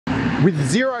With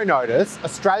zero notice,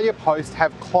 Australia Post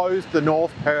have closed the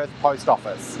North Perth Post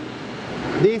Office.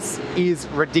 This is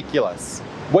ridiculous.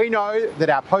 We know that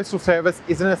our postal service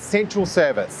is an essential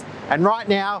service, and right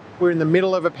now we're in the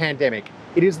middle of a pandemic.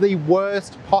 It is the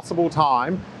worst possible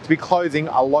time to be closing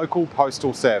a local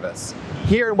postal service.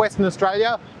 Here in Western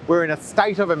Australia, we're in a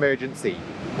state of emergency.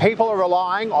 People are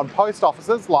relying on post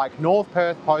offices like North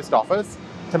Perth Post Office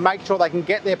to make sure they can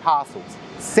get their parcels,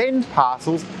 send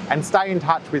parcels and stay in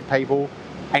touch with people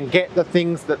and get the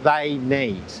things that they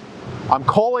need. I'm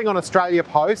calling on Australia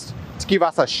Post to give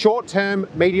us a short-term,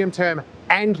 medium-term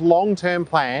and long-term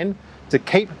plan to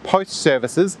keep post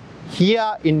services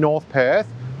here in North Perth,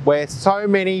 where so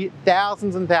many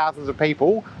thousands and thousands of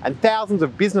people and thousands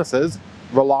of businesses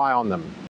rely on them.